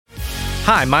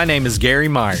Hi, my name is Gary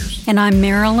Myers. And I'm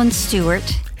Marilyn Stewart.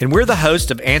 And we're the host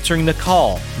of Answering the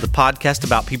Call, the podcast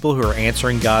about people who are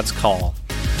answering God's call.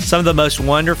 Some of the most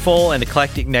wonderful and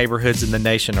eclectic neighborhoods in the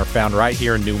nation are found right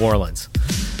here in New Orleans.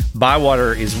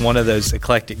 Bywater is one of those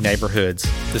eclectic neighborhoods.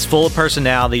 It's full of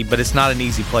personality, but it's not an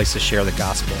easy place to share the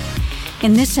gospel.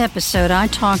 In this episode, I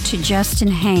talked to Justin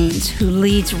Haynes, who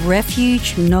leads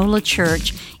Refuge NOLA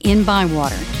Church in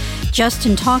Bywater.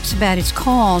 Justin talks about his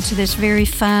call to this very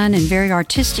fun and very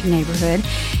artistic neighborhood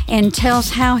and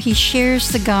tells how he shares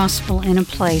the gospel in a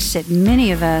place that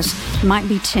many of us might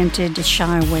be tempted to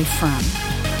shy away from.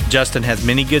 Justin has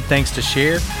many good things to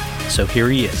share, so here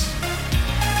he is.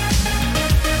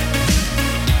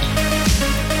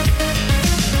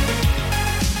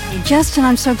 Justin,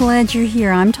 I'm so glad you're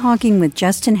here. I'm talking with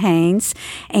Justin Haynes,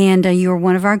 and you're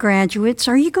one of our graduates.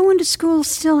 Are you going to school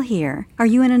still here? Are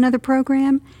you in another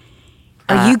program?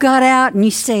 Or you got out and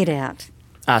you stayed out?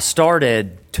 I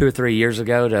started 2 or 3 years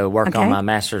ago to work on my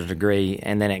master's degree,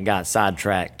 and then it got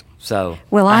sidetracked. So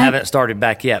I haven't started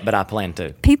back yet, but I plan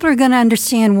to. People are going to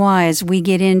understand why as we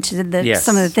get into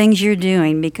some of the things you're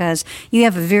doing, because you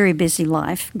have a very busy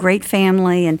life, great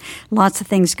family, and lots of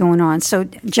things going on. So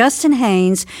Justin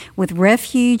Haynes with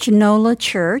Refuge NOLA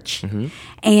Church,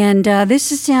 and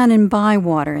this is down in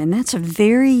Bywater, and that's a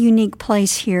very unique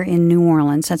place here in New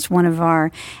Orleans. That's one of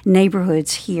our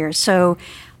neighborhoods here. So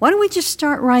why don't we just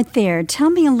start right there?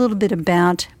 Tell me a little bit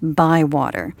about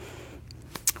Bywater.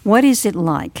 What is it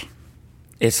like?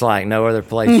 It's like no other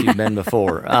place you've been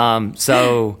before.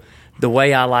 So the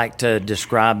way I like to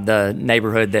describe the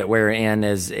neighborhood that we're in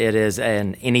is it is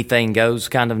an anything goes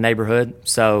kind of neighborhood.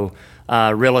 So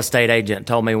a real estate agent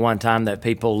told me one time that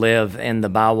people live in the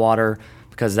Bywater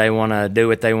because they want to do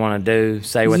what they want to do,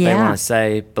 say what they want to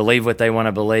say, believe what they want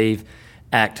to believe,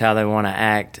 act how they want to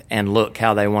act, and look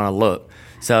how they want to look.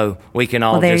 So we can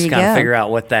all just kind of figure out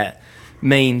what that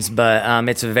means, but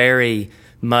it's a very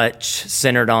much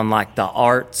centered on like the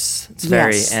arts. It's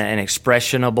very an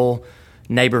expressionable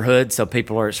neighborhood, so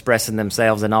people are expressing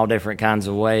themselves in all different kinds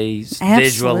of ways,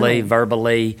 visually,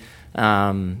 verbally,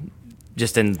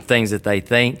 just in things that they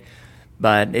think.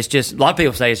 But it's just, a lot of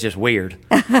people say it's just weird.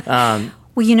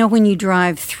 Well, you know, when you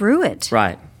drive through it,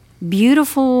 right?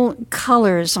 Beautiful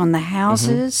colors on the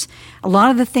houses, a lot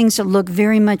of the things that look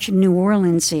very much New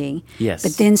Orleans-y,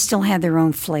 but then still have their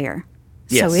own flair.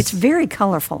 So it's very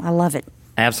colorful. I love it.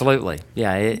 Absolutely.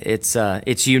 Yeah,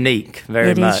 it's unique,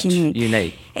 very much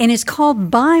unique. And it's called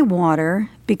Bywater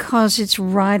because it's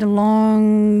right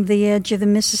along the edge of the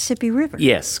Mississippi River.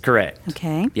 Yes, correct.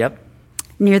 Okay. Yep.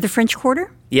 Near the French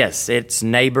Quarter? Yes, its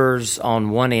neighbors on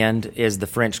one end is the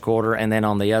French Quarter, and then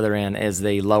on the other end is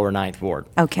the lower Ninth Ward.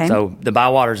 Okay. So the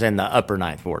Bywater's in the upper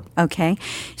Ninth Ward. Okay.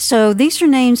 So these are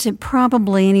names that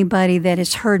probably anybody that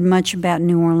has heard much about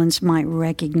New Orleans might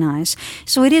recognize.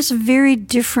 So it is a very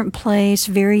different place,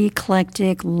 very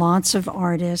eclectic, lots of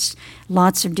artists,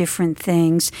 lots of different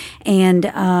things.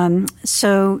 And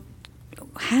so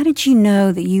how did you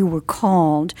know that you were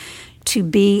called to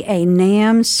be a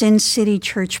NAM Sin City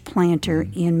church planter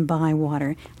in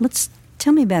Bywater?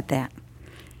 Tell me about that.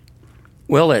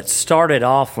 Well, it started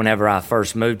off whenever I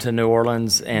first moved to New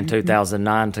Orleans in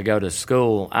 2009 to go to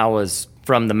school. I was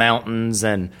from the mountains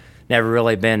and never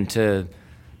really been to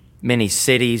many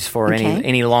cities for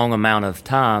any long amount of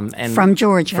time. And from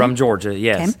Georgia? From Georgia,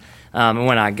 yes. And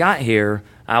when I got here,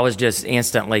 I was just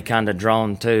instantly kind of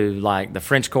drawn to like the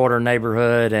French Quarter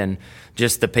neighborhood and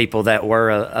just the people that were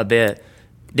a bit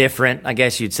different, I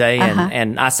guess you'd say.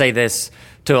 And I say this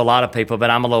to a lot of people, but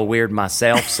I'm a little weird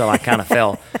myself, so I kind of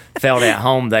felt at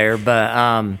home there.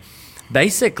 But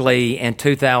basically in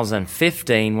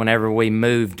 2015, whenever we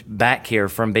moved back here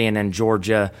from being in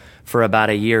Georgia for about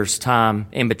a year's time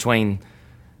in between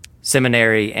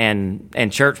seminary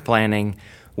and church planting,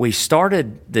 we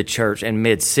started the church in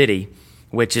Mid-City,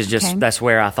 which is just, that's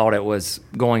where I thought it was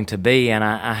going to be. And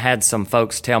I had some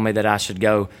folks tell me that I should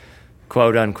go,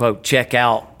 quote unquote, check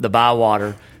out the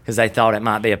Bywater because they thought it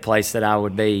might be a place that I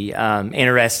would be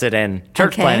interested in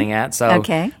church planting at. So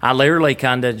I literally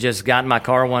kind of just got in my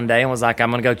car one day and was like,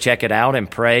 I'm going to go check it out and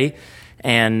pray.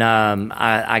 And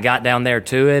I got down there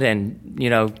to it and, you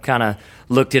know, kind of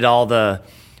looked at all the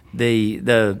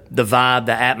vibe,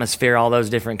 the atmosphere, all those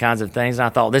different kinds of things. And I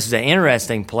thought this is an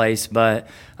interesting place, but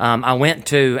I went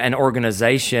to an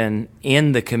organization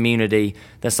in the community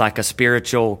that's like a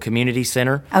spiritual community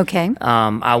center. Okay.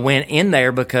 I went in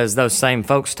there because those same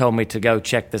folks told me to go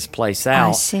check this place out.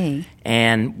 I see.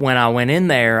 And when I went in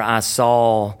there, I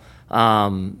saw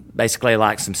basically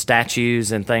like some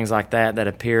statues and things like that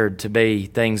appeared to be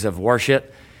things of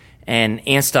worship. And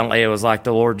instantly it was like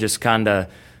the Lord just kind of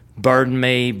burdened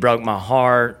me, broke my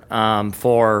heart,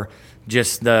 for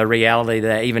just the reality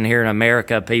that even here in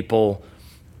America, people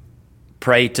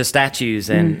pray to statues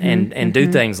and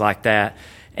do things like that.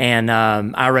 And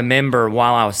I remember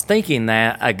while I was thinking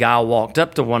that, a guy walked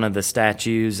up to one of the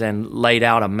statues and laid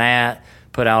out a mat,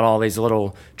 put out all these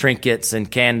little trinkets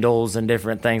and candles and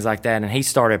different things like that. And he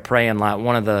started praying like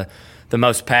one of the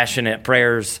most passionate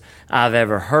prayers I've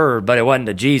ever heard, but it wasn't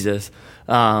to Jesus.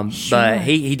 But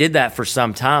he did that for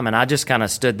some time, and I just kind of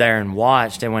stood there and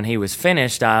watched. And when he was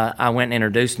finished, I went and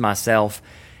introduced myself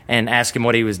and asked him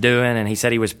what he was doing. And he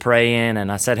said he was praying,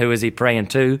 and I said, who is he praying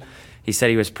to? He said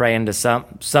he was praying to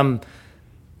some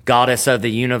goddess of the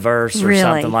universe or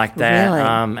something like that.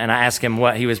 Really? And I asked him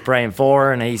what he was praying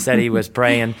for, and he said he was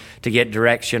praying to get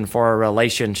direction for a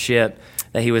relationship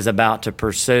that he was about to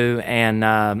pursue. And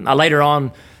I later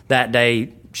on that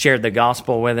day shared the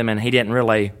gospel with him, and he didn't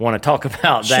really want to talk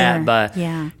about that. But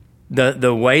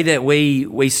the way that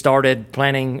we started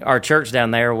planning our church down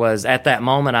there was, at that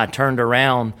moment I turned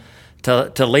around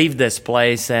to leave this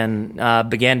place and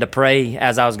began to pray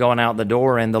as I was going out the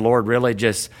door, and the Lord really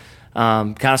just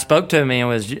kind of spoke to me and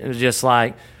was just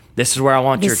like, this is where I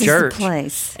want your church. This is the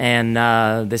place.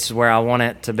 And this is where I want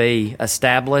it to be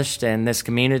established in this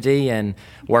community, and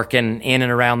working in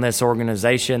and around this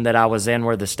organization that I was in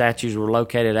where the statues were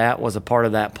located at was a part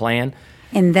of that plan.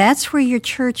 And that's where your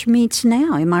church meets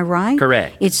now, am I right?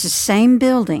 Correct. It's the same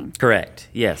building. Correct,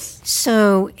 yes.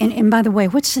 So, and by the way,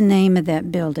 what's the name of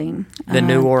that building? The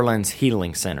New Orleans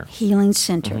Healing Center. Healing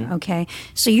Center, okay.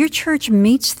 So your church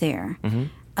meets there.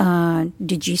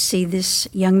 Did you see this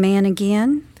young man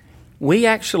again? We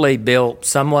actually built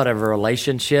somewhat of a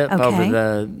relationship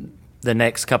over the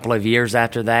next couple of years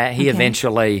after that. He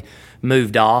eventually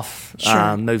moved off,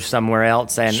 moved somewhere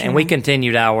else, and we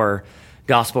continued our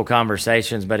gospel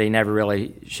conversations, but he never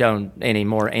really shown any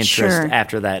more interest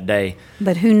after that day.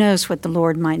 But who knows what the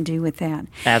Lord might do with that.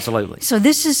 Absolutely. So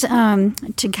this is,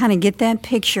 to kind of get that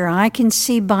picture, I can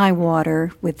see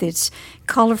Bywater with its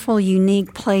colorful,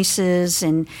 unique places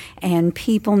and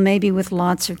people maybe with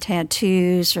lots of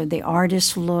tattoos or the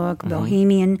artist look,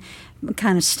 bohemian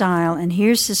kind of style. And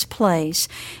here's this place,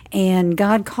 and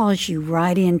God calls you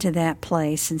right into that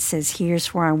place and says,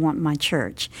 here's where I want my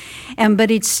church.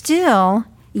 But it's still,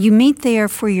 you meet there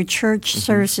for your church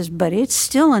services, but it's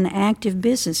still an active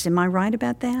business. Am I right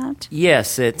about that?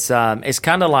 Yes, it's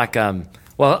kind of like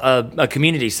a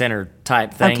community center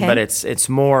type thing, but it's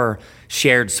more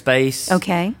shared space.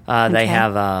 They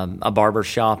have a barber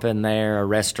shop in there, a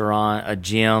restaurant, a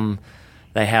gym.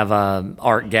 They have a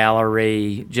art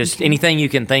gallery, just anything you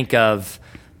can think of,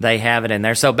 they have it in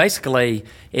there. So basically,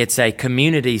 it's a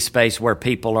community space where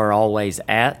people are always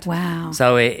at. Wow.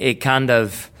 So it kind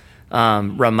of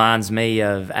reminds me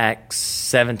of Acts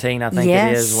 17, I think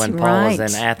it is, when Paul was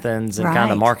in Athens and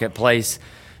kind of marketplace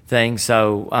thing.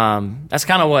 So that's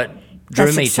kind of what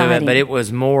drew me to it. But it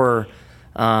was more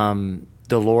the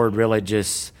Lord really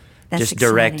just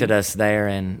directed us there.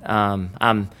 And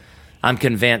I'm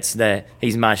convinced that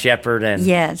He's my shepherd,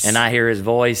 and I hear His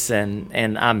voice,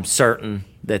 and I'm certain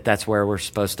that that's where we're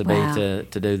supposed to be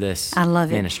to do this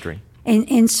ministry.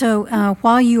 And so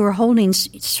while you are holding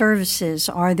services,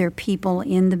 are there people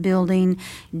in the building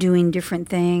doing different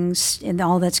things and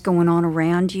all that's going on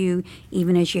around you,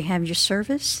 even as you have your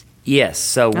service? Yes,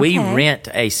 so we rent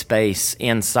a space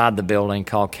inside the building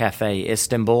called Cafe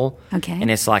Istanbul,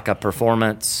 and it's like a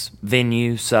performance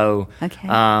venue. So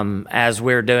as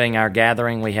we're doing our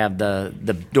gathering, we have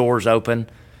the doors open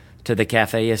to the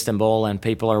Cafe Istanbul, and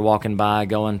people are walking by,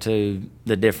 going to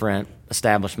the different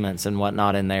establishments and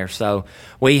whatnot in there. So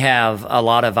we have a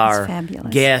lot of our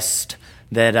guests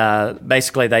that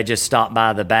basically they just stop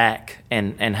by the back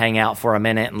and hang out for a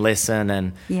minute and listen,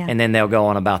 and then they'll go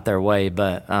on about their way.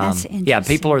 But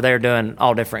people are there doing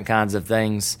all different kinds of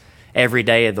things every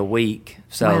day of the week.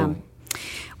 So,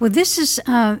 well, this is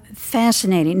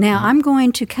fascinating. Now, I'm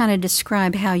going to kind of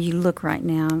describe how you look right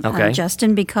now,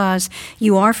 Justin, because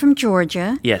you are from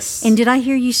Georgia. Yes. And did I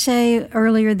hear you say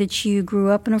earlier that you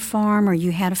grew up on a farm, or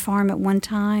you had a farm at one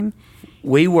time?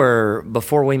 We were,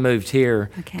 before we moved here,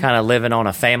 kind of living on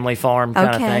a family farm kind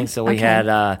of thing. So we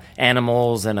had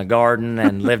animals and a garden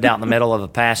and lived out in the middle of a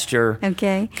pasture kind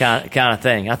of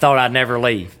thing. I thought I'd never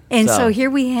leave. And so here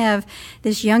we have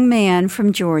this young man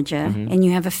from Georgia, and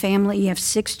you have a family, you have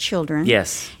 6 children.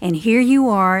 Yes. And here you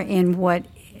are in what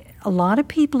a lot of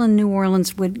people in New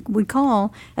Orleans would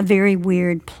call a very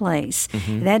weird place.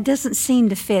 That doesn't seem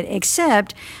to fit,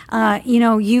 except,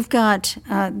 you've got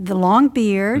the long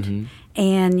beard,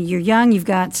 and you're young, you've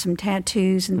got some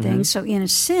tattoos and things. So in a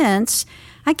sense,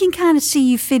 I can kind of see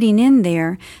you fitting in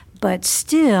there. but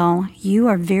still, you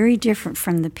are very different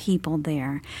from the people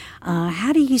there.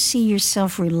 How do you see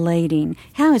yourself relating?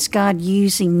 How is God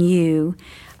using you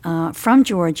from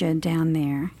Georgia down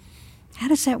there? How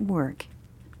does that work?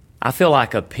 I feel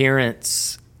like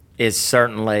appearance is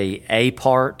certainly a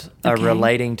part of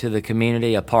relating to the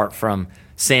community, apart from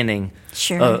sinning,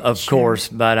 of course.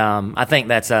 But I think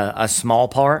that's a small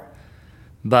part.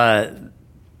 But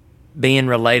being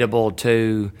relatable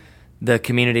to the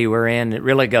community we're in, it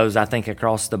really goes, I think,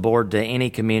 across the board to any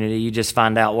community. You just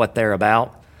find out what they're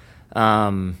about,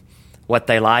 what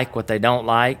they like, what they don't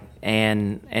like,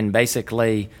 and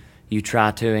basically you try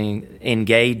to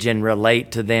engage and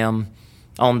relate to them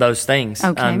on those things.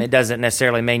 It doesn't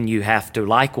necessarily mean you have to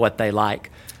like what they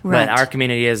like, but our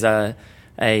community is a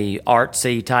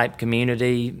artsy type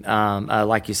community,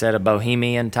 like you said, a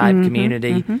bohemian type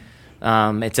community.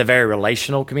 It's a very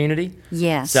relational community.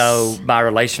 Yes. So by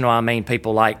relational, I mean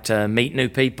people like to meet new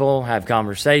people, have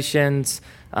conversations,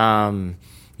 learn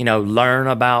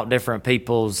about different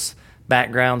people's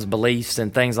backgrounds, beliefs,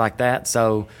 and things like that.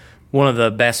 So one of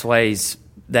the best ways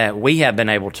that we have been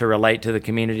able to relate to the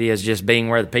community is just being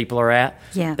where the people are at.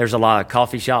 Yeah. There's a lot of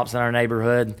coffee shops in our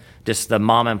neighborhood, just the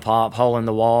mom and pop, hole in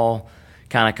the wall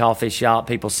kind of coffee shop.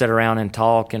 People sit around and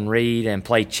talk and read and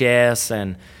play chess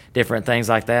and different things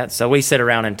like that. So we sit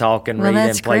around and talk and read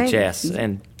and play chess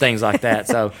and things like that.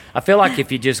 So I feel like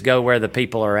if you just go where the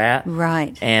people are at,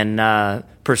 and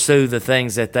pursue the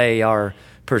things that they are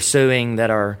pursuing that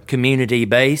are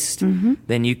community-based,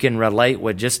 then you can relate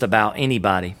with just about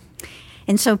anybody.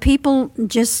 And so people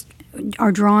just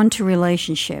are drawn to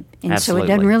relationship. And Absolutely.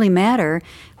 So it doesn't really matter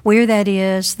where that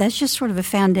is. That's just sort of a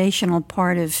foundational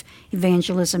part of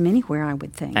evangelism anywhere, I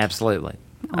would think. Absolutely.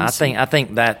 Awesome. I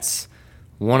think that's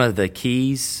one of the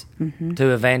keys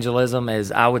to evangelism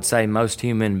is I would say most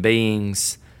human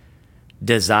beings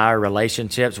desire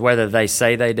relationships, whether they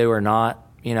say they do or not.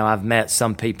 I've met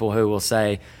some people who will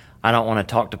say, I don't want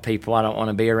to talk to people. I don't want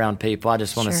to be around people. I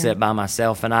just want to sit by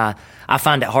myself. And I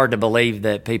find it hard to believe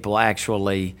that people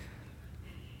actually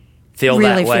feel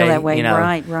that way.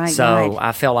 Right. So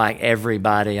I feel like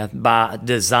everybody, by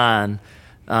design,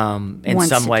 in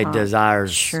some way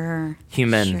desires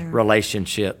human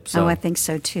relationships. So. Oh, I think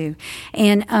so too.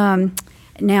 And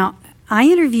now, I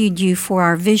interviewed you for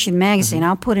our Vision magazine.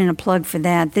 I'll put in a plug for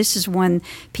that. This is one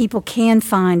people can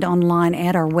find online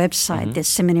at our website, this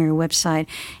seminary website,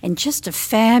 and just a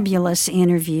fabulous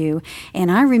interview.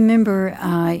 And I remember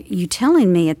you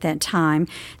telling me at that time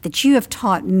that you have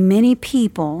taught many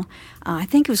people, I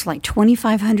think it was like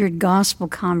 2,500 gospel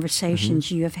conversations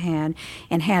you have had,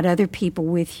 and had other people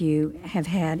with you have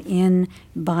had in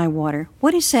Bywater.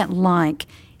 What is that like,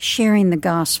 sharing the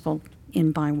gospel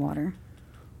in Bywater?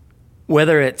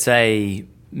 Whether it's a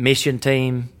mission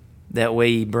team that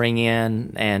we bring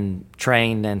in and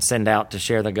train and send out to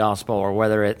share the gospel, or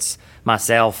whether it's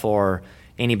myself or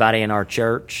anybody in our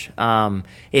church,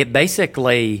 it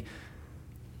basically,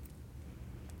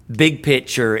 big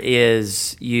picture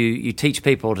is you teach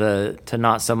people to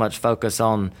not so much focus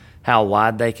on how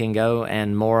wide they can go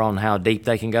and more on how deep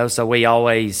they can go. So we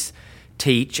always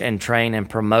teach and train and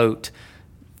promote.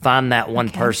 Find that one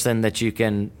person that you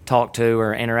can talk to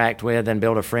or interact with and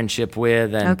build a friendship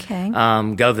with,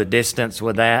 and go the distance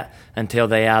with that until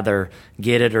they either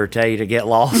get it or tell you to get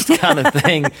lost, kind of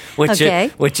thing, which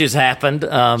has happened.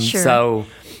 So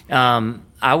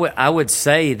I would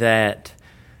say that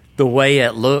the way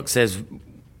it looks is,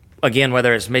 again,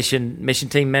 whether it's mission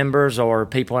team members or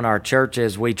people in our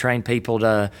churches, we train people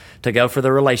to go for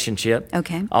the relationship.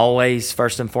 Always,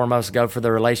 first and foremost, go for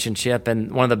the relationship.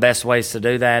 And one of the best ways to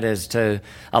do that is to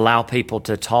allow people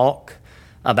to talk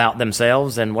about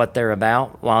themselves and what they're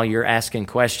about while you're asking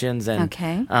questions. And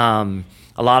a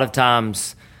lot of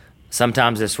times,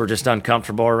 sometimes we're just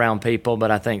uncomfortable around people, but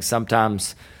I think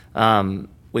sometimes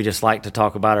we just like to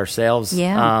talk about ourselves.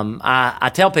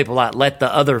 I tell people, let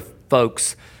the other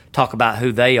folks talk about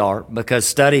who they are, because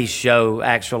studies show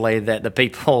actually that the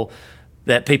people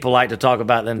like to talk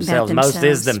about themselves most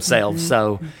is themselves.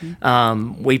 So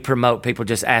we promote people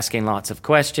just asking lots of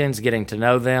questions, getting to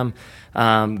know them.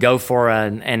 Go for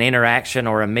an interaction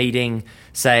or a meeting,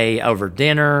 say over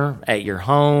dinner, at your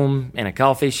home, in a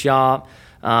coffee shop.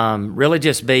 Really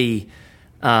just be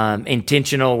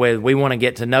intentional with, we want to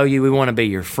get to know you, we want to be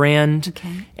your friend.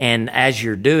 And as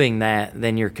you're doing that,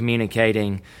 then you're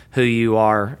communicating who you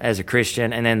are as a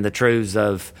Christian, and then the truths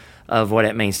of what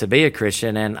it means to be a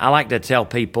Christian. And I like to tell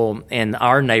people in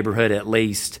our neighborhood, at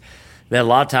least, that a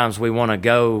lot of times we want to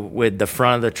go with the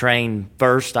front of the train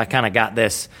first. I kind of got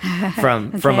this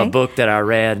from a book that I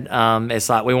read. It's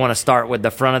like we want to start with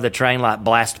the front of the train, like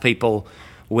blast people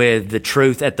with the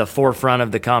truth at the forefront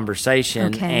of the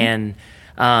conversation. Okay. And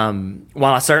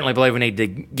while I certainly believe we need to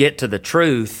get to the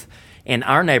truth, in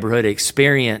our neighborhood,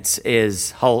 experience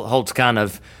holds kind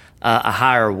of a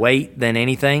higher weight than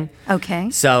anything. Okay.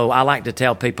 So I like to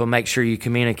tell people, make sure you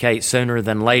communicate sooner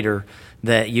than later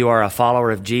that you are a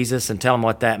follower of Jesus, and tell them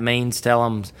what that means. Tell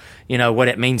them, what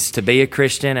it means to be a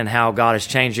Christian and how God has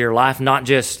changed your life, not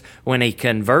just when He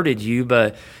converted you,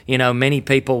 but, many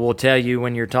people will tell you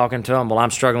when you're talking to them, well, I'm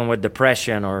struggling with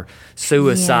depression or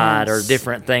suicide or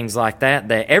different things like that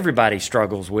everybody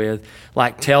struggles with.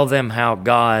 Like, tell them how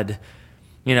God,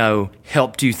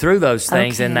 helped you through those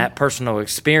things, and that personal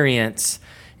experience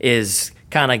is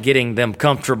kind of getting them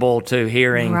comfortable to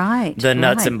hearing the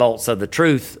nuts and bolts of the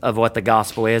truth of what the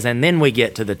gospel is. And then we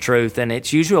get to the truth, and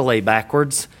it's usually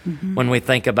backwards. When we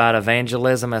think about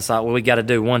evangelism. It's like, well, we got to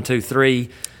do 1, 2, 3,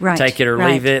 take it or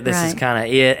leave it. This is kind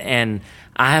of it. And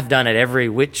I have done it every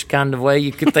which kind of way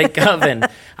you could think of. And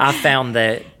I found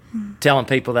that telling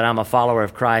people that I'm a follower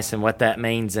of Christ and what that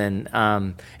means,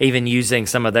 and even using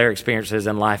some of their experiences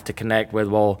in life to connect with,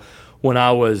 well, when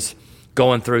I was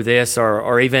going through this,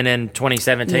 or even in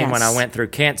 2017 when I went through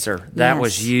cancer, that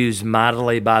was used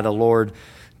mightily by the Lord,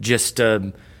 just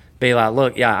to be like,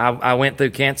 look, I went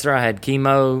through cancer, I had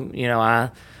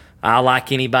chemo, I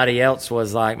like anybody else,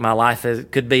 was like, my life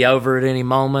could be over at any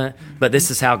moment, but this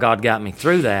is how God got me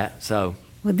through that. So,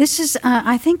 well, this is.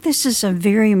 I think this is a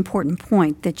very important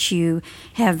point that you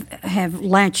have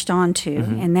latched onto,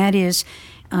 and that is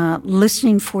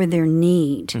listening for their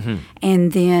need,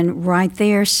 and then right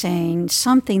there saying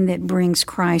something that brings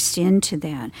Christ into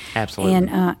that. Absolutely.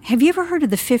 And have you ever heard of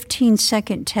the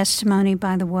 15-second testimony,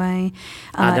 by the way?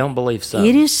 I don't believe so.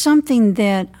 It is something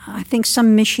that I think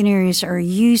some missionaries are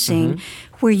using,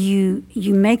 where you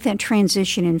make that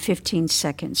transition in 15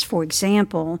 seconds. For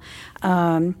example,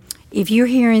 if you're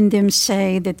hearing them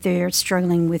say that they're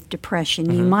struggling with depression,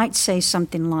 you might say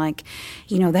something like,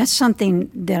 that's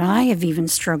something that I have even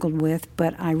struggled with,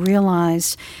 but I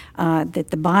realize that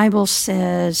the Bible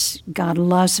says God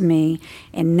loves me,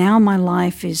 and now my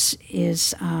life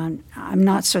is I'm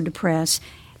not so depressed.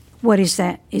 What is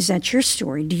that? Is that your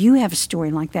story? Do you have a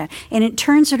story like that? And it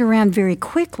turns it around very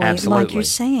quickly, like you're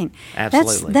saying.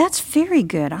 Absolutely. That's very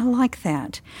good. I like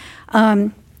that.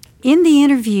 In the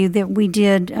interview that we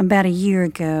did about a year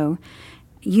ago,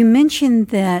 you mentioned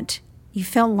that you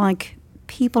felt like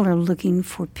people are looking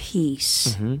for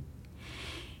peace.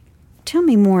 Tell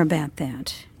me more about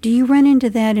that. Do you run into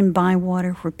that in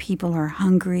Bywater, where people are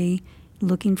hungry,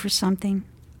 looking for something?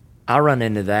 I run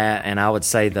into that, and I would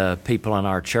say the people in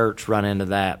our church run into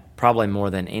that probably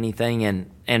more than anything.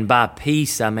 And by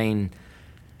peace, I mean,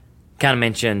 kind of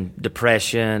mentioned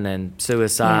depression and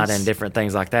suicide and different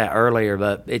things like that earlier,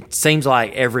 but it seems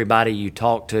like everybody you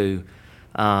talk to,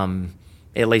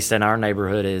 at least in our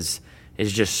neighborhood, is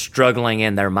just struggling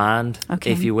in their mind,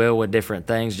 if you will, with different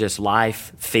things, just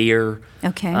life, fear,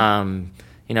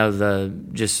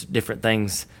 just different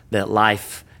things that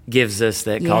life gives us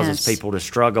that causes people to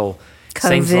struggle. COVID.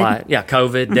 Seems like,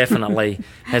 COVID definitely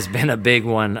has been a big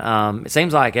one. It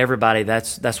seems like everybody,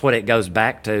 that's what it goes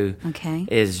back to,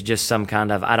 is just some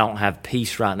kind of, I don't have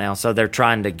peace right now. So they're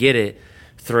trying to get it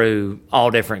through all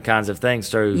different kinds of things,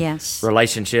 through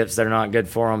relationships that are not good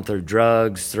for them, through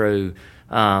drugs, through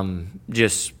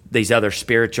just these other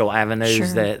spiritual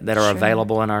avenues that are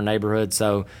available in our neighborhood.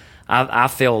 So I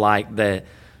feel like that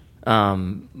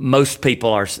most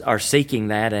people are seeking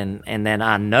that, and then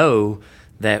I know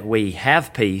that we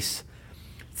have peace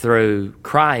through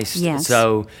Christ.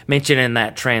 So mentioning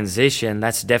that transition,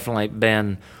 that's definitely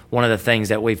been one of the things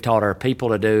that we've taught our people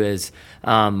to do is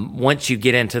once you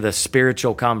get into the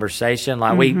spiritual conversation,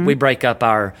 like we break up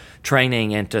our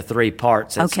training into 3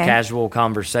 parts. It's casual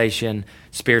conversation,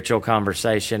 spiritual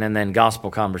conversation, and then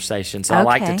gospel conversation. So I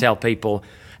like to tell people,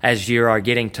 as you are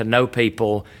getting to know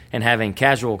people and having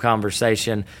casual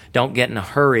conversation, don't get in a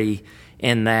hurry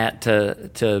in that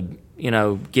to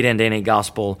get into any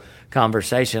gospel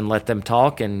conversation. Let them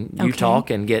talk, and you talk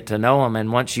and get to know them.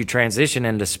 And once you transition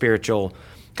into spiritual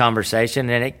conversation,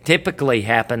 and it typically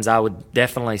happens, I would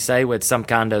definitely say, with some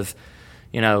kind of,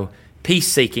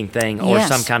 peace-seeking thing or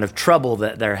some kind of trouble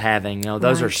that they're having.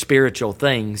 Those are spiritual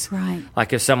things.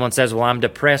 Like if someone says, well, I'm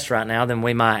depressed right now, then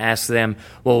we might ask them,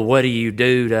 well, what do you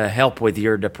do to help with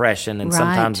your depression? And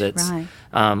sometimes it's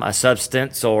a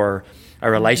substance or a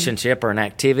relationship or an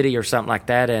activity or something like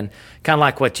that. And kind of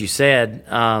like what you said,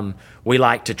 we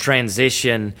like to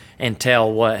transition and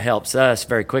tell what helps us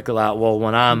very quickly. Like, well,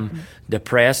 when I'm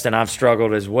depressed, and I've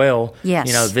struggled as well,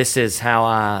 this is how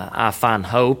I find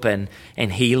hope and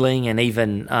healing and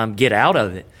even get out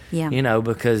of it.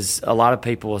 because a lot of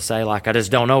people will say, like, I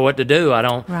just don't know what to do. I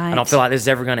don't feel like this is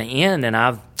ever going to end. And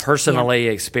I've personally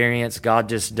experienced God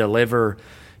just deliver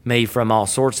me from all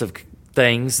sorts of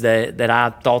things that I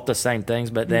thought the same things,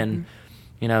 but then,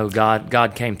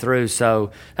 God came through.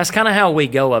 So that's kind of how we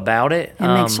go about it. It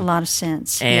makes a lot of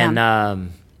sense.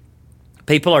 And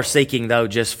people are seeking, though,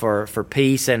 just for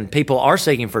peace, and people are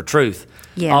seeking for truth.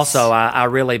 Yes. Also, I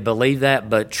really believe that,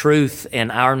 but truth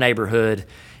in our neighborhood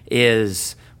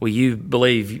is, well, you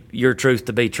believe your truth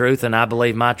to be truth, and I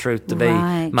believe my truth to be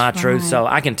my truth. So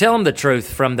I can tell them the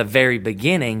truth from the very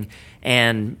beginning,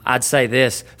 and I'd say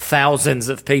this, thousands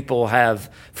of people have,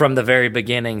 from the very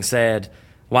beginning, said,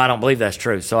 well, I don't believe that's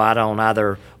true, so I don't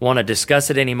either want to discuss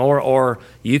it anymore, or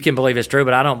you can believe it's true,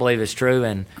 but I don't believe it's true.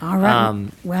 And all right.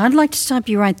 Well, I'd like to stop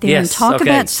you right there and talk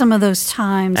about some of those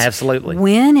times. Absolutely.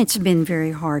 When it's been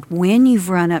very hard, when you've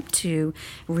run up to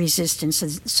resistance.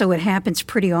 So it happens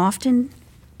pretty often?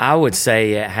 I would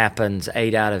say it happens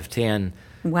 8 out of 10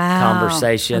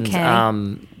 conversations.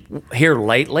 Okay. Here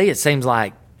lately, it seems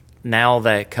like now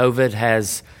that COVID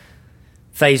has...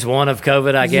 Phase 1 of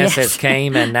COVID, I guess, has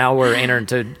came, and now we're entering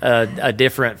into a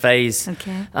different phase.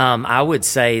 Okay. I would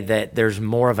say that there's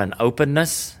more of an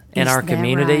openness in our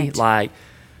community, right?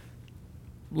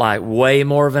 like way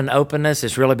more of an openness.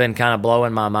 It's really been kind of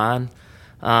blowing my mind.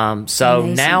 So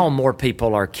Amazing. Now more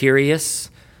people are curious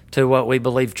to what we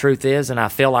believe truth is, and I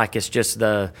feel like it's just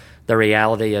the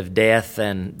reality of death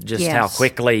and just how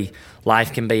quickly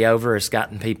life can be over. It's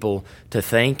gotten people to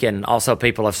think, and also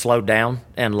people have slowed down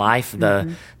in life.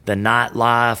 The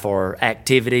nightlife or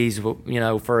activities,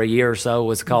 for a year or so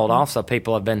was called off, so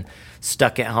people have been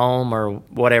stuck at home or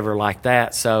whatever like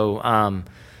that. So,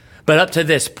 but up to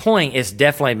this point, it's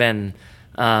definitely been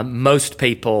most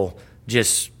people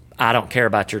just, I don't care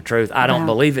about your truth. I don't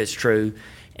believe it's true.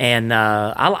 And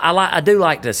I do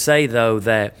like to say, though,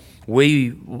 that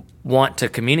we want to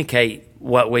communicate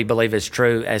what we believe is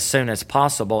true as soon as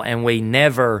possible, and we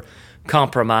never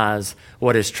compromise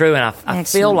what is true. And I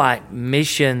feel like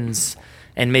missions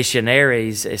and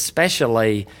missionaries,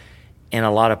 especially in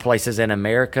a lot of places in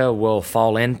America, will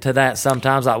fall into that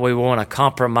sometimes. Like, we want to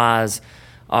compromise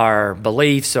our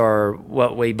beliefs or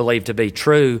what we believe to be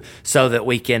true so that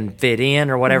we can fit in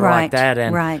or whatever like that.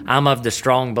 And I'm of the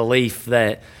strong belief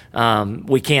that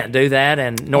we can't do that,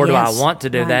 and nor do I want to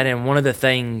do that. And one of the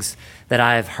things that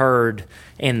I have heard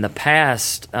in the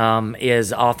past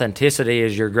is authenticity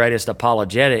is your greatest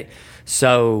apologetic.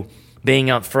 So being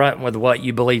upfront with what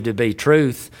you believe to be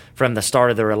truth from the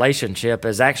start of the relationship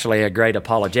is actually a great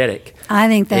apologetic. I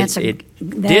think that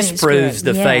disproves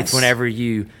the faith whenever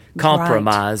you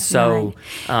compromise. So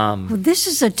well, this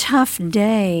is a tough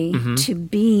day to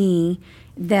be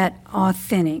that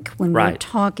authentic when we're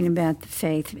talking about the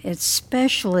faith,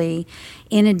 especially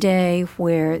in a day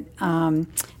where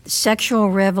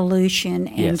sexual revolution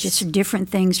and just different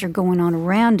things are going on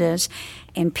around us,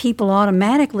 and people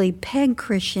automatically peg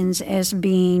Christians as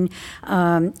being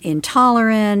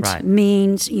intolerant,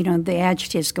 means, the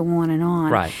adjectives go on and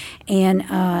on. Right. And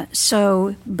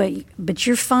but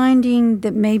you're finding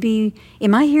that maybe,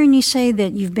 am I hearing you say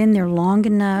that you've been there long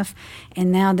enough,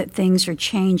 and now that things are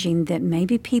changing, that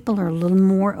maybe people are a little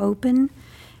more open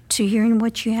to hearing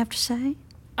what you have to say?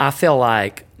 I feel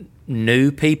like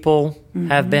new people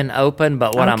have been open,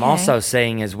 but what I'm also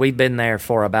seeing is we've been there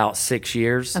for about 6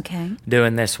 years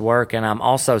doing this work, and I'm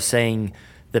also seeing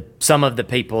some of the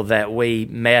people that we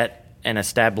met and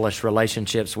established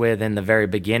relationships with in the very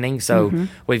beginning. So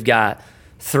we've got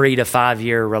 3 to 5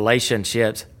 year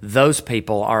relationships. Those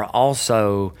people are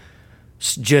also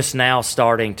just now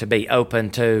starting to be open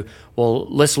to, well,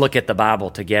 let's look at the Bible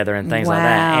together and things like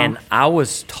that. And I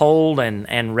was told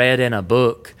and read in a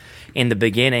book in the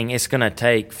beginning, it's going to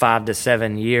take 5 to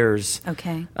 7 years,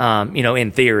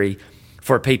 in theory,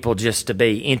 for people just to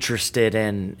be interested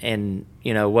in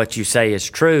what you say is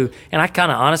true. And I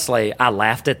kind of honestly, I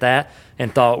laughed at that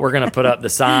and thought, we're going to put up the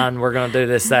sign, we're going to do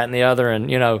this, that, and the other, and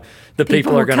the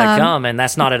people are going to come. And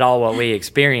that's not at all what we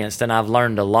experienced. And I've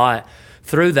learned a lot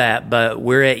through that. But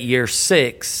we're at year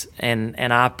 6,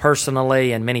 and I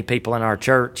personally and many people in our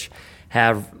church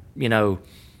have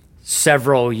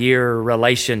several year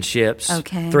relationships,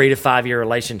 3 to 5 year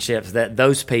relationships, that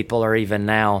those people are even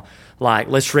now like,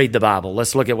 let's read the Bible,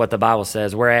 let's look at what the Bible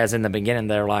says. Whereas in the beginning,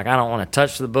 they're like, I don't want to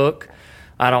touch the book,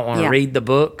 I don't want to read the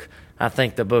book, I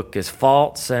think the book is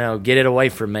false, get it away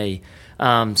from me.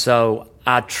 So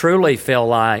I truly feel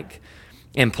like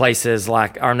in places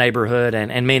like our neighborhood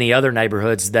and many other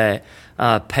neighborhoods that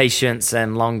patience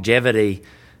and longevity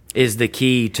is the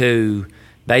key to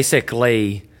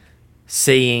basically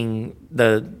seeing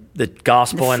the the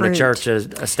gospel and the fruit. church is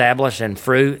established and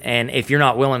fruit. And if you're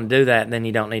not willing to do that, then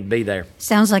you don't need to be there.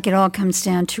 Sounds like it all comes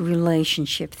down to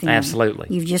relationship then. Absolutely.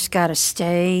 You've just got to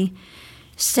stay,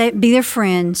 be their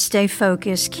friend, stay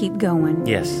focused, keep going.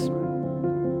 Yes.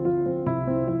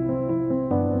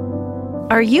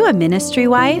 Are you a ministry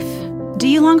wife? Do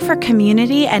you long for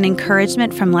community and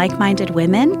encouragement from like-minded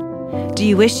women? Do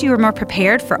you wish you were more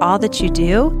prepared for all that you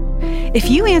do? If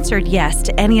you answered yes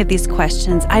to any of these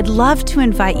questions, I'd love to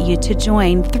invite you to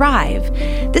join Thrive.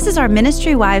 This is our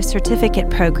Ministry Wives Certificate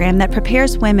program that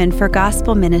prepares women for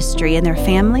gospel ministry in their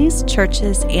families,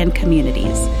 churches, and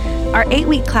communities. Our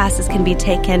 8-week classes can be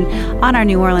taken on our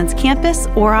New Orleans campus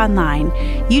or online.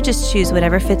 You just choose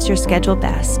whatever fits your schedule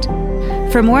best.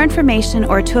 For more information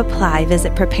or to apply,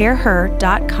 visit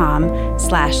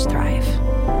prepareher.com/thrive.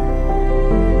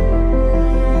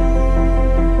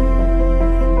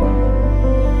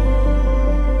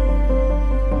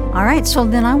 All right, so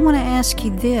then I want to ask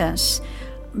you this,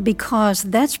 because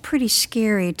that's pretty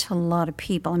scary to a lot of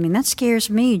people. I mean, that scares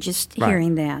me just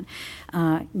hearing that.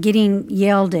 Getting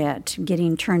yelled at,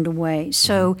 getting turned away.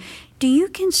 So do you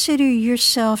consider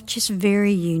yourself just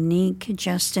very unique,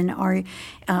 Justin, or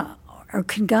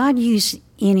could God use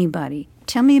anybody?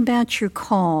 Tell me about your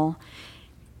call.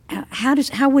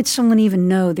 How would someone even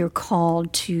know they're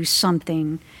called to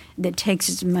something that takes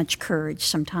as much courage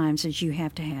sometimes as you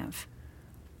have to have?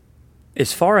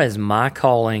 As far as my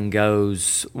calling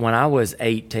goes, when I was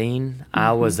 18,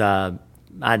 I was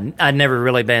I'd never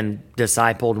really been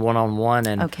discipled one-on-one,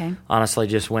 and honestly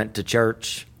just went to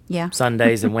church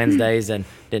Sundays and Wednesdays and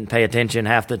didn't pay attention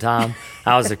half the time.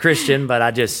 I was a Christian, but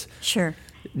I just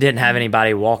didn't have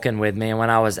anybody walking with me. And when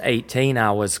I was 18,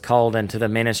 I was called into the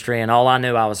ministry, and all I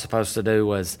knew I was supposed to do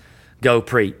was go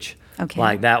preach.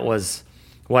 Like that was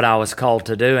what I was called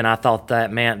to do, and I thought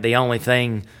that meant the only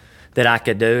thing that I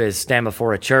could do is stand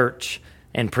before a church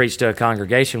and preach to a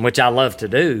congregation, which I love to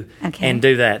do and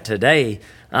do that today.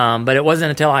 But it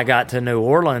wasn't until I got to New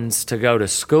Orleans to go to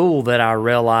school that I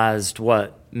realized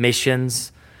what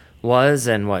missions was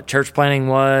and what church planting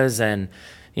was, and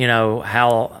you know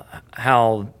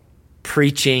how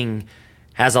preaching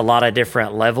has a lot of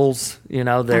different levels. You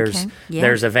know, there's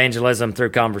evangelism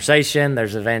through conversation,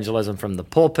 there's evangelism from the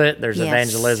pulpit, there's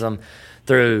evangelism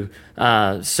through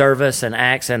service and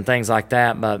acts and things like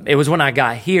that. But it was when I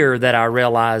got here that I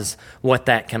realized what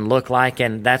that can look like,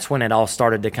 and that's when it all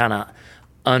started to kind of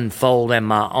unfold in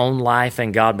my own life,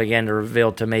 and God began to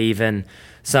reveal to me even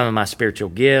some of my spiritual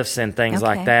gifts and things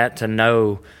like that, to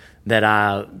know that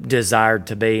I desired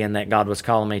to be and that God was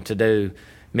calling me to do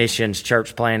missions,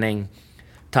 church planting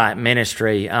type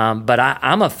ministry. But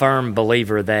I'm a firm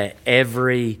believer that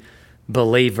every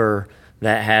believer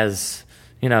that has,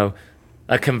 you know,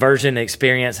 a conversion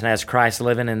experience and has Christ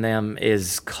living in them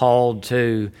is called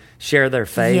to share their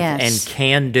faith and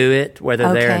can do it,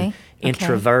 whether they're an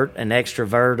introvert, an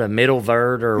extrovert, a middle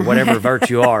vert, or whatever vert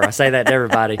you are. I say that to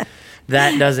everybody.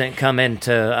 That doesn't come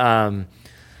into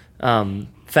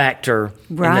factor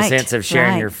in the sense of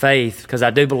sharing your faith, because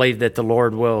I do believe that the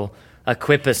Lord will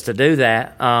equip us to do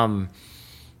that.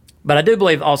 But I do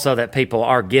believe also that people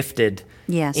are gifted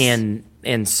in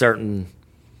certain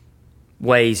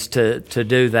ways to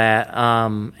do that.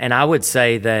 And I would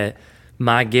say that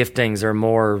my giftings are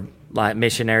more like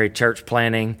missionary church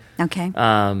planting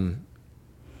kind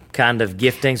of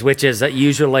giftings, which is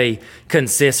usually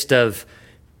consist of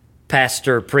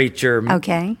pastor, preacher,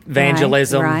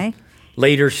 evangelism,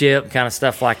 leadership, kind of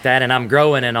stuff like that. And I'm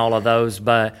growing in all of those,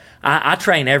 but I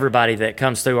train everybody that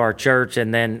comes through our church,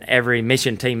 and then every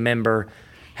mission team member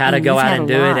how to go out and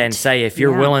do it, and say, if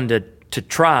you're willing to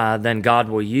try, then God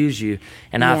will use you.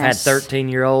 And I've had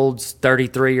 13-year-olds,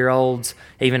 33-year-olds,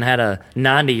 even had a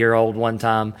 90-year-old one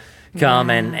time come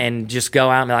and just go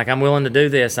out and be like, I'm willing to do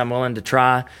this, I'm willing to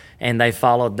try. And they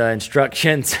followed the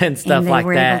instructions and stuff like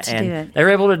that. And they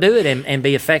were able to do it and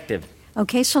be effective.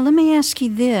 Okay, so let me ask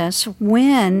you this.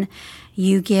 When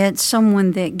you get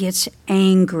someone that gets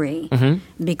angry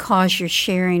because you're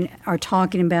sharing or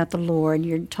talking about the Lord,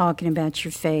 you're talking about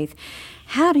your faith,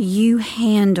 how do you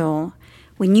handle,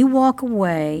 when you walk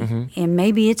away and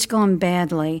maybe it's gone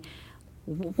badly,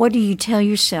 what do you tell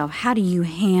yourself? How do you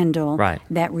handle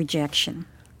that rejection?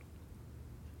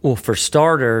 Well, for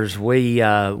starters, we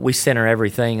center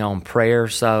everything on prayer.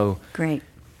 So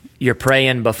you're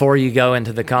praying before you go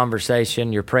into the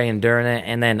conversation, you're praying during it,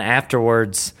 and then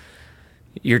afterwards,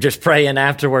 you're just praying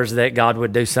afterwards that God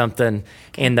would do something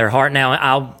in their heart.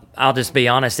 Now, I'll just be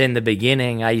honest, in the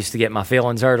beginning, I used to get my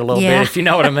feelings hurt a little bit, if you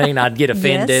know what I mean. I'd get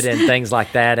offended and things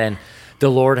like that, and the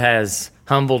Lord has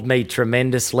humbled me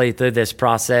tremendously through this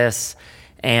process.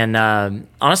 And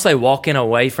honestly, walking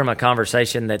away from a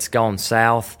conversation that's gone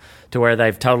south to where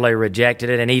they've totally rejected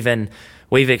it, and even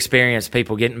we've experienced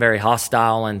people getting very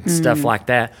hostile and stuff like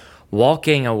that,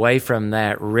 walking away from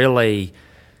that really,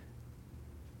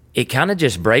 it kind of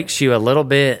just breaks you a little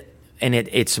bit, and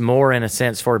it's more in a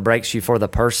sense for it breaks you for the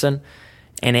person.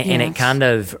 And it kind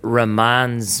of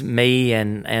reminds me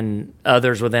and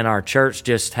others within our church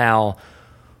just how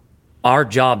our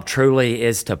job truly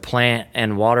is to plant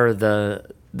and water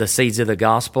the seeds of the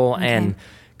gospel. Okay. And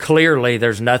clearly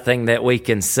there's nothing that we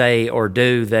can say or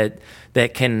do that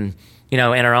can, in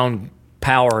our own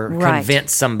power,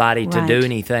 convince somebody to do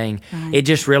anything. Right. It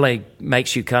just really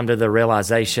makes you come to the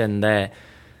realization that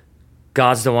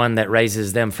God's the one that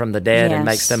raises them from the dead and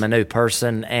makes them a new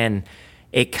person. And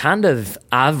it kind of,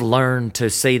 I've learned to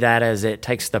see that as it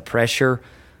takes the pressure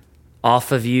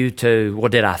off of you to, well,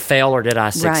 did I fail or did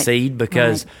I succeed?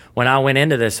 Because when I went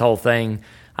into this whole thing,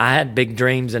 I had big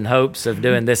dreams and hopes of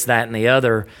doing this, that, and the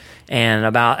other. And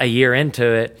about a year into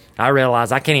it, I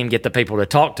realized I can't even get the people to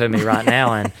talk to me right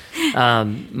now.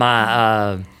 And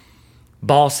my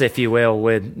boss, if you will,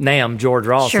 with NAM, George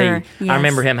Ross, I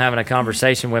remember him having a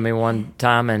conversation with me one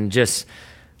time and just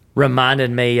reminded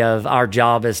me of our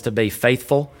job is to be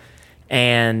faithful.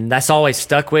 And that's always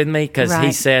stuck with me because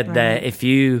he said that if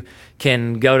you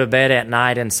can go to bed at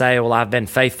night and say, well, I've been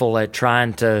faithful at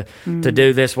trying to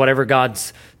do this, whatever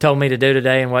God's told me to do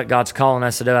today and what God's calling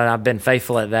us to do, and I've been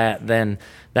faithful at that, then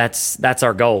that's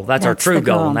our goal. That's our true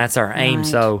goal, and that's our aim.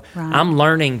 So I'm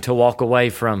learning to walk away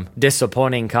from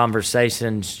disappointing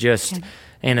conversations just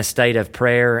in a state of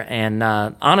prayer. And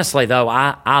honestly, though,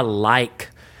 I like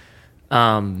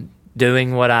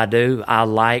doing what I do. I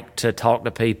like to talk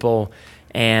to people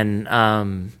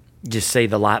and just see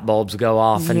the light bulbs go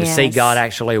off and to see God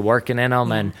actually working in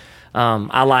them. And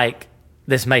I like,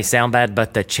 this may sound bad,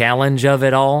 but the challenge of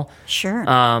it all. Sure.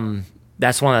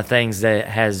 That's one of the things that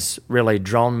has really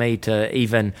drawn me to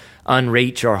even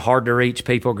unreach or hard to reach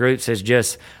people groups is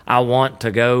just, I want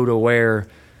to go to where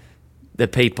the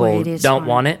people don't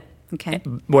want it,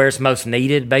 where it's most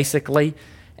needed, basically,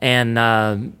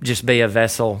 and just be a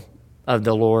vessel of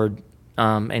the Lord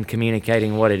and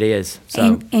communicating what it is.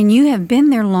 So, and you have been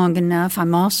there long enough.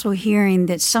 I'm also hearing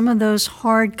that some of those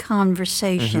hard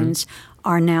conversations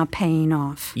are now paying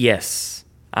off. Yes,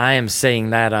 I am seeing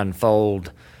that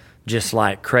unfold just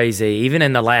like crazy. Even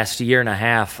in the last year and a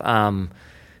half,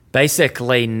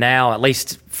 basically now, at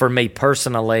least for me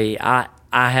personally, I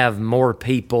have more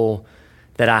people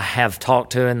that I have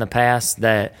talked to in the past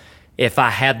that if I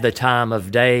had the time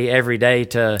of day every day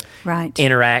to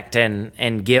interact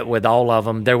and get with all of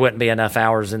them, there wouldn't be enough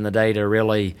hours in the day to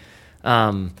really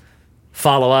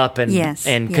follow up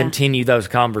and continue those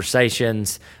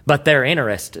conversations. But they're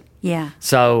interested. Yeah.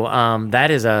 So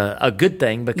that is a good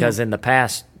thing because in the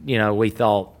past, we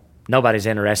thought nobody's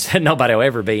interested. Nobody will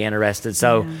ever be interested.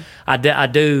 So I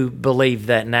do believe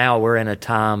that now we're in a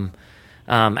time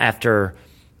after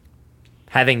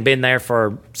having been there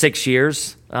for 6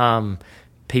 years,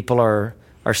 people are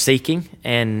seeking,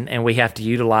 and we have to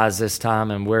utilize this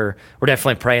time. And we're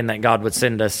definitely praying that God would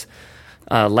send us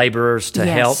laborers to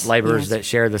help, laborers that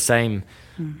share the same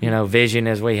vision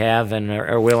as we have and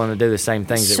are willing to do the same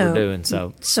things that we're doing.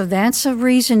 So that's a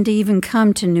reason to even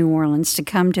come to New Orleans, to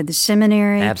come to the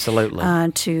seminary.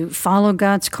 Absolutely. To follow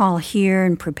God's call here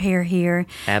and prepare here.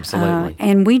 Absolutely.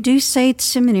 And we do say at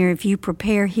seminary, if you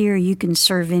prepare here, you can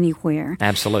serve anywhere.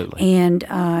 Absolutely. And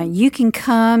you can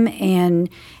come and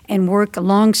work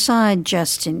alongside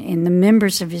Justin and the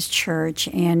members of his church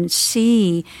and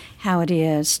see how it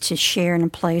is to share in a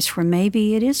place where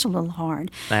maybe it is a little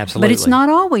hard. Absolutely. But it's not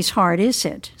always hard, is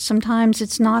it? Sometimes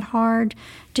it's not hard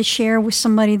to share with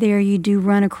somebody there. You do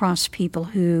run across people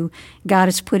who God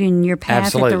has put in your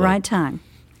path at the right time.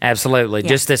 Absolutely. Yeah.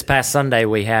 Just this past Sunday,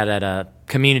 we had at a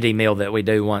community meal that we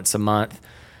do once a month,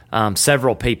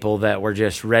 several people that were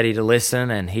just ready to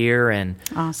listen and hear, and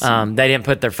they didn't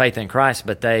put their faith in Christ,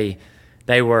 but they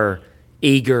were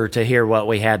eager to hear what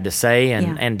we had to say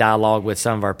and dialogue with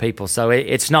some of our people. So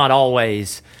it's not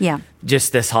always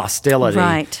just this hostility,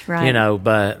 right.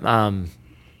 But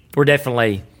we're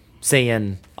definitely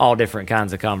seeing all different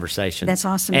kinds of conversations. That's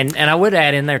awesome. And I would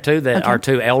add in there too that our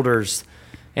two elders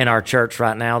in our church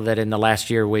right now, that in the last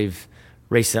year we've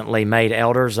recently made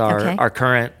elders, are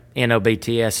current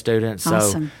NOBTS students.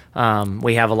 Awesome. So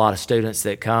we have a lot of students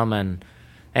that come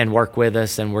and work with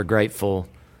us, and we're grateful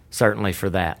certainly for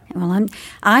that. Well,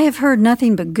 I have heard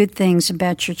nothing but good things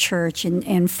about your church,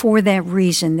 and for that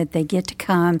reason, that they get to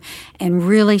come and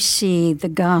really see the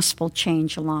gospel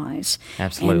change lives.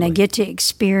 Absolutely. And they get to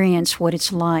experience what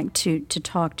it's like to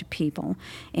talk to people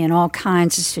in all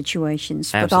kinds of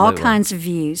situations, with all kinds of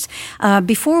views.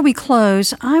 Before we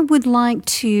close, I would like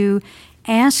to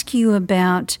ask you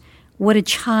about what a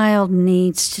child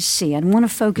needs to see. I want to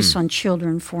focus on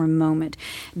children for a moment,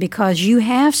 because you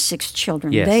have 6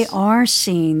 children. Yes. They are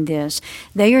seeing this.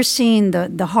 They are seeing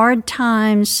the hard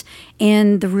times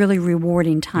and the really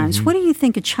rewarding times. What do you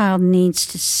think a child needs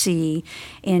to see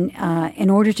in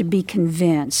order to be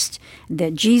convinced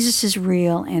that Jesus is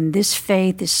real and this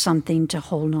faith is something to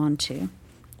hold on to?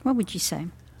 What would you say?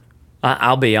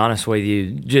 I'll be honest with you,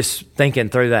 just thinking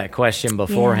through that question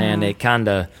beforehand,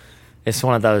 it's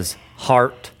one of those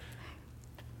heart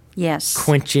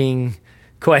quenching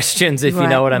questions, if you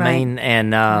know what I mean.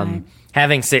 And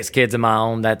having 6 kids of my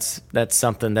own, that's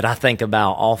something that I think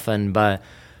about often. But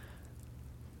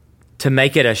to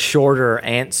make it a shorter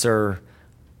answer,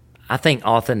 I think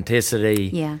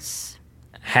authenticity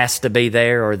has to be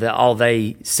there, or all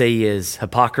they see is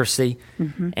hypocrisy.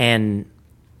 And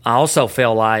I also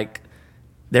feel like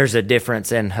there's a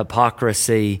difference in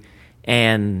hypocrisy,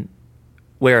 and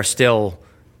we're still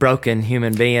broken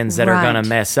human beings that are going to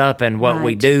mess up, and what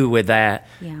we do with that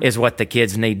is what the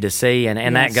kids need to see,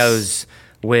 and that goes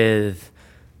with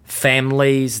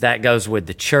families, that goes with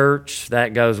the church,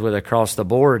 that goes with across the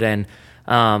board. And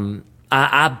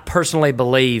I personally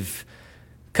believe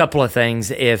a couple of things.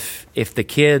 If the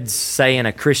kids, say in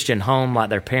a Christian home, like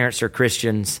their parents are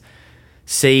Christians,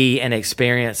 see and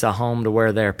experience a home to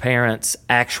where their parents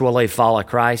actually follow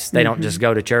Christ. They don't just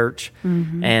go to church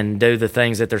and do the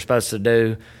things that they're supposed to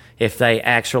do. If they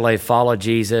actually follow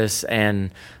Jesus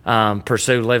and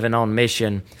pursue living on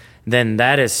mission, then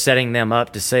that is setting them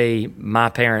up to see my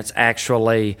parents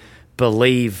actually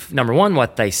believe, number one,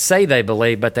 what they say they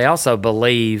believe, but they also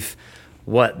believe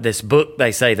what this book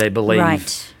they say they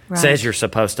believe says you're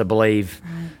supposed to believe.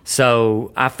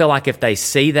 So I feel like if they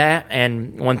see that,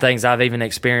 and one of the things I've even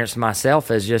experienced myself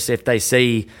is just if they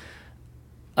see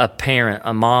a parent,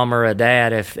 a mom or a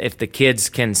dad, if the kids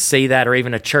can see that, or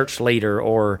even a church leader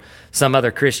or some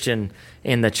other Christian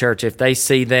in the church, if they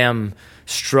see them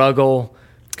struggle,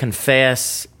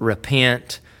 confess,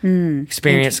 repent,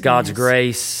 experience God's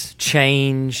grace,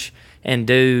 change, and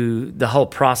do the whole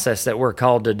process that we're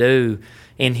called to do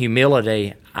in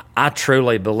humility, I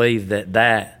truly believe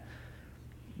that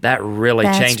really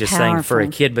changes things for a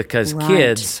kid, because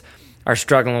kids are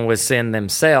struggling with sin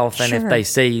themselves, and if they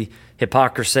see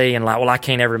hypocrisy and like, well, I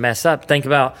can't ever mess up. Think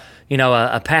about,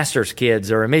 a pastor's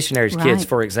kids or a missionary's kids,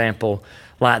 for example.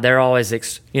 Like they're always,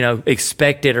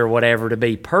 expected or whatever to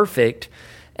be perfect,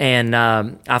 and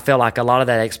I feel like a lot of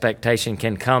that expectation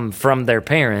can come from their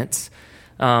parents.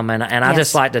 And I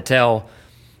just like to tell,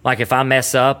 like if I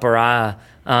mess up, or I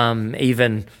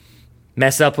even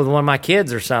mess up with one of my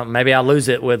kids or something, maybe I lose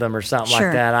it with them or something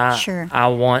like that. I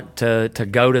want to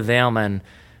go to them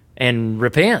and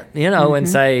repent, and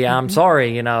say, I'm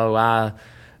sorry,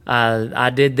 I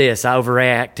did this, I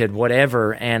overreacted,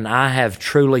 whatever. And I have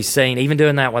truly seen, even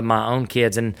doing that with my own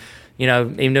kids, and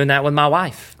even doing that with my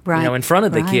wife, in front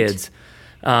of the kids,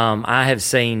 I have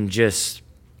seen just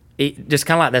kind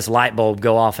of like this light bulb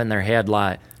go off in their head,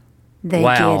 like,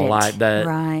 wow, like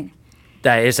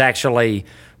that is actually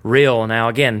real. Now,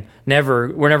 again,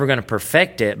 we're never going to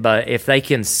perfect it, but if they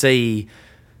can see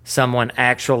someone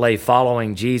actually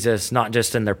following Jesus, not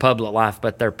just in their public life,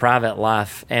 but their private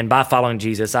life, and by following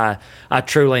Jesus, I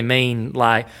truly mean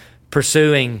like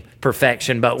pursuing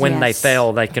perfection, but when they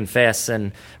fail, they confess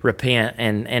and repent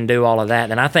and do all of that.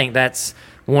 And I think that's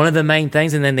one of the main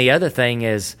things. And then the other thing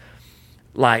is,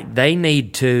 like,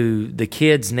 the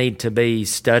kids need to be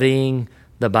studying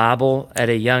the Bible at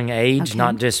a young age,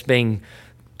 not just being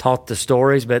taught the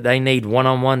stories, but they need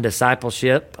one-on-one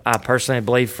discipleship, I personally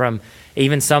believe, from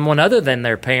even someone other than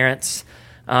their parents,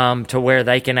 to where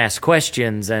they can ask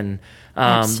questions and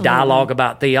dialogue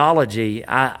about theology.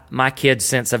 My kids,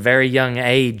 since a very young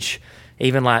age,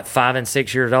 even like 5 and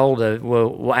 6 years old,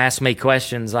 will ask me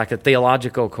questions, like a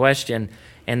theological question,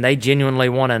 and they genuinely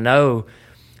want to know,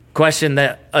 question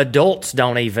that adults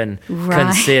don't even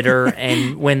consider.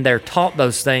 And when they're taught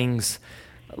those things,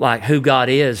 like who God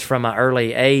is from an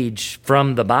early age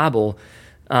from the Bible,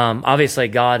 obviously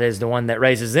God is the one that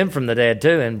raises them from the dead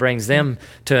too and brings them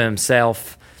to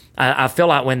himself. I feel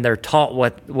like when they're taught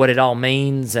what it all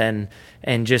means and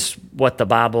just what the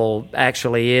Bible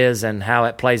actually is and how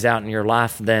it plays out in your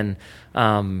life, then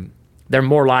they're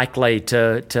more likely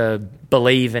to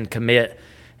believe and commit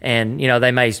and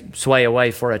they may sway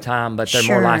away for a time, but they're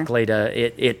more likely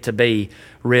to be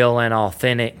real and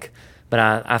authentic. But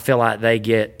I feel like they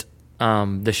get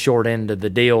the short end of the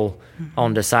deal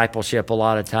on discipleship a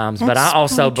lot of times. But I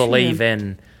also believe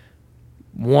in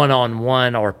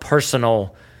one-on-one or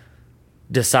personal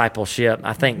discipleship.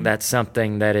 I think that's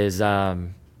something that is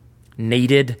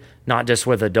needed, not just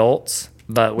with adults,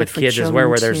 but with kids as well,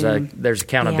 where there's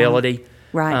accountability. Yeah.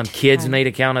 Right. Kids need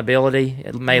accountability.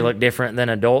 It may look different than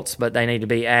adults, but they need to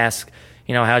be asked,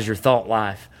 how's your thought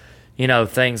life?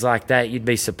 Things like that. You'd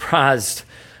be surprised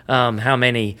how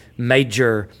many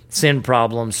major sin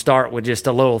problems start with just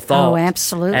a little thought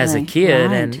as a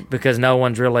kid. And because no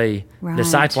one's really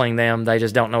discipling them, they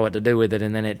just don't know what to do with it,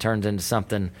 and then it turns into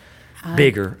something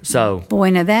bigger. So boy,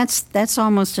 now that's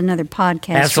almost another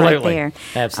podcast right there.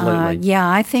 Absolutely.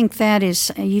 I think that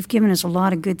is, you've given us a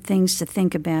lot of good things to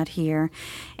think about here,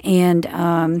 and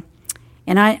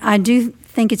I do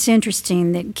think it's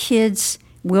interesting that kids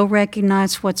will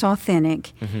recognize what's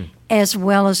authentic, as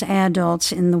well as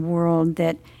adults in the world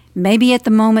that maybe at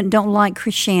the moment don't like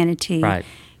Christianity,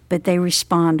 but they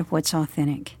respond to what's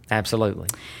authentic. Absolutely.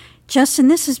 Justin,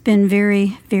 this has been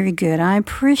very, very good. I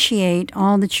appreciate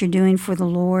all that you're doing for the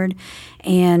Lord,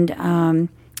 and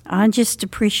I just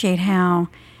appreciate how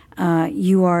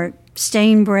you are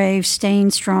staying brave,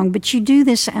 staying strong, but you do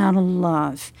this out of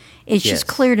love. It's just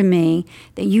clear to me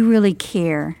that you really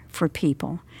care for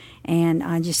people, and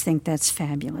I just think that's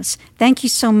fabulous. Thank you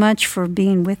so much for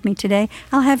being with me today.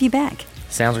 I'll have you back.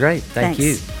 Sounds great. Thank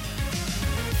you.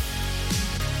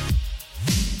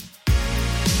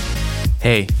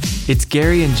 Hey, it's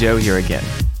Gary and Joe here again.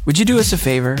 Would you do us a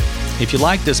favor? If you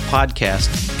like this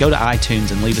podcast, go to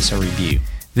iTunes and leave us a review.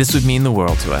 This would mean the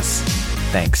world to us.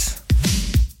 Thanks.